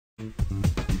Hey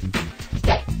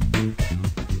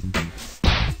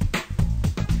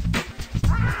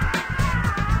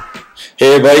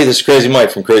everybody, this is Crazy Mike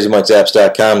from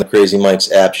CrazyMikesapps.com, the Crazy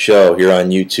Mike's App Show here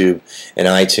on YouTube and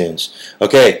iTunes.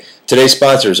 Okay, today's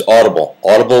sponsor is Audible.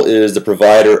 Audible is the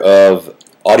provider of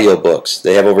audiobooks.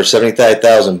 They have over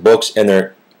 75,000 books in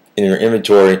their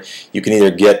inventory. You can either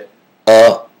get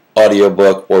a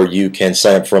audiobook or you can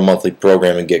sign up for a monthly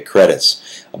program and get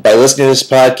credits. By listening to this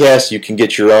podcast, you can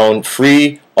get your own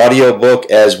free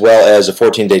audiobook as well as a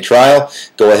 14-day trial.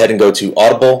 Go ahead and go to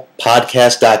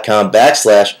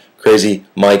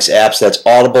audiblepodcast.com/CrazyMikesApps. That's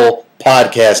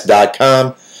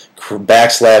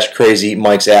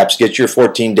audiblepodcast.com/CrazyMikesApps. Get your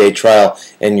 14-day trial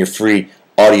and your free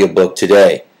audiobook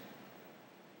today.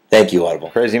 Thank you,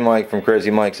 Audible. Crazy Mike from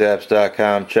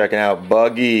CrazyMikesapps.com checking out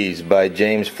Buggies by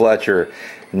James Fletcher.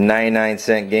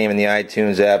 99-cent game in the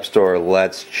iTunes App Store.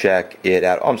 Let's check it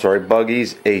out. Oh, I'm sorry,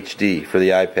 Buggies HD for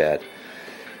the iPad.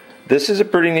 This is a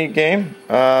pretty neat game.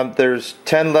 There's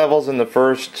 10 levels in the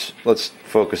first. Let's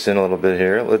focus in a little bit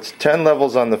here. Let's 10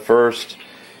 levels on the first,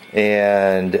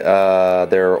 and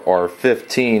there are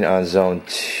 15 on Zone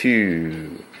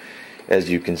 2, as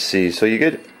you can see. So you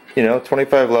get,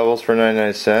 25 levels for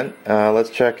 99 cents. Let's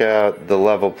check out the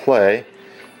level play.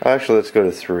 Actually, let's go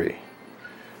to 3.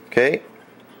 Okay.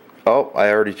 Oh, I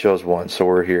already chose 1, so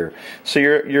we're here. So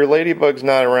your ladybug's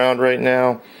not around right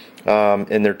now.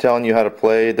 And they're telling you how to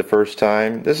play the first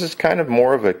time. This is kind of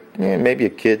more of a maybe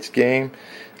a kid's game.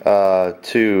 I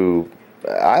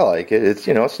like it. It's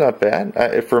it's not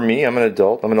bad. For me, I'm an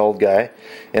adult. I'm an old guy,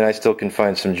 and I still can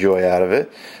find some joy out of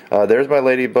it. There's my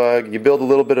ladybug. You build a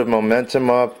little bit of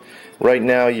momentum up. Right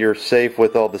now, you're safe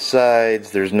with all the sides.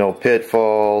 There's no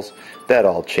pitfalls. That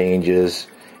all changes.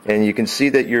 And you can see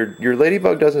that your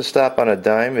ladybug doesn't stop on a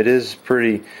dime. It is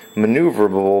pretty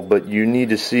maneuverable, but you need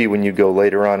to see when you go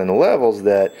later on in the levels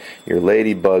that your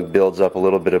ladybug builds up a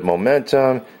little bit of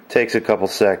momentum, takes a couple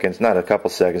seconds, not a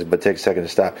couple seconds, but takes a second to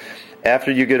stop.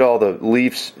 After you get all the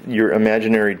leaves, your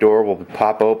imaginary door will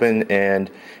pop open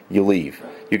and you leave.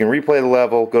 You can replay the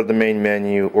level, go to the main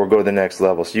menu, or go to the next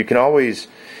level. So you can always,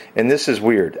 and this is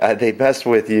weird, they messed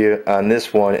with you on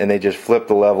this one and they just flip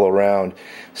the level around.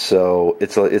 So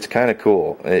it's kind of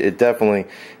cool. It definitely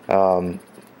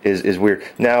is weird.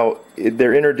 Now,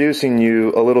 they're introducing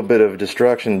you a little bit of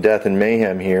destruction, death, and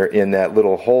mayhem here in that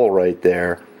little hole right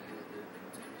there.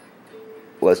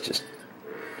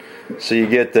 So you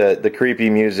get the creepy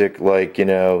music, like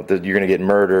that you're gonna get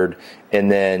murdered,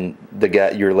 and then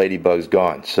your ladybug's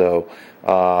gone. So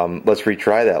let's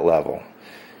retry that level.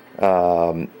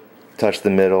 Touch the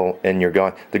middle, and you're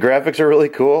gone. The graphics are really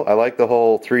cool. I like the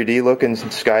whole 3D looking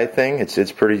sky thing.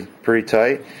 It's pretty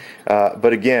tight.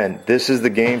 But again, this is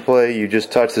the gameplay. You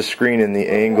just touch the screen in the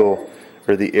angle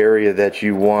or the area that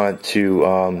you want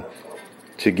to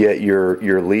get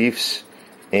your leaves.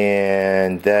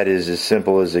 And that is as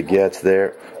simple as it gets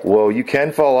there. Whoa, you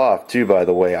can fall off too, by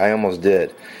the way. I almost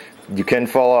did. You can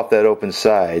fall off that open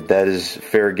side. That is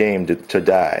fair game to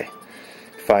die.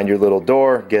 Find your little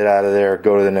door, get out of there,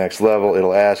 go to the next level.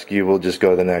 It'll ask you, we'll just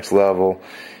go to the next level.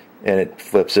 And it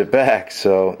flips it back.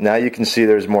 So now you can see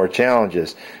there's more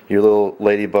challenges. Your little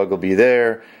ladybug will be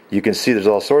there. You can see there's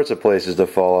all sorts of places to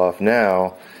fall off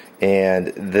now. And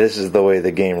this is the way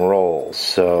the game rolls.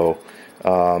 So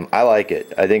I like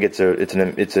it. I think it's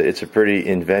a pretty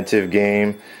inventive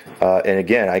game. And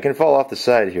again, I can fall off the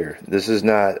side here. This is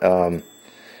not. I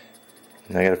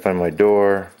gotta find my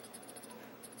door,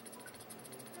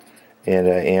 and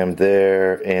I am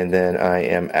there, and then I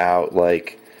am out.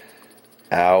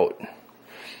 Out.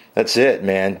 That's it,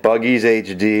 man. Buggies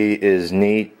HD is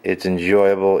neat. It's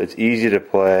enjoyable. It's easy to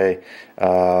play.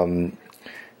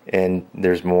 And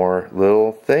there's more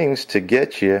little things to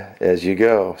get you as you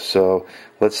go. So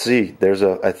let's see.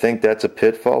 I think that's a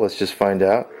pitfall. Let's just find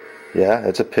out. Yeah,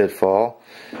 that's a pitfall.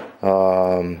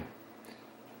 I'm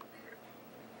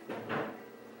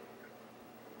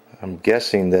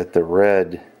guessing that the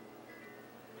red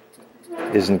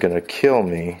isn't going to kill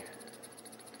me.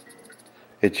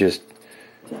 It just...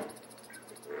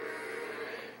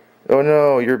 Oh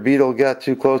no, your beetle got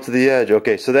too close to the edge.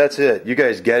 Okay, so that's it. You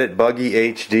guys get it. Buggy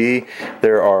HD.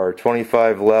 There are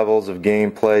 25 levels of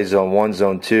gameplay. Zone 1,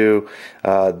 Zone 2.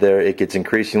 It gets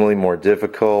increasingly more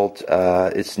difficult.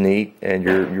 It's neat. And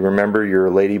you remember your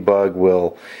ladybug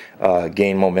will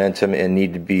gain momentum and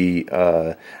need to be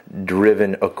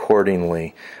driven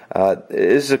accordingly.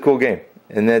 This is a cool game.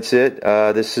 And that's it.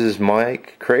 This is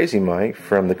Mike, Crazy Mike,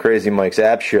 from the Crazy Mike's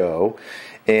App Show.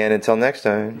 And until next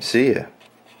time, see ya.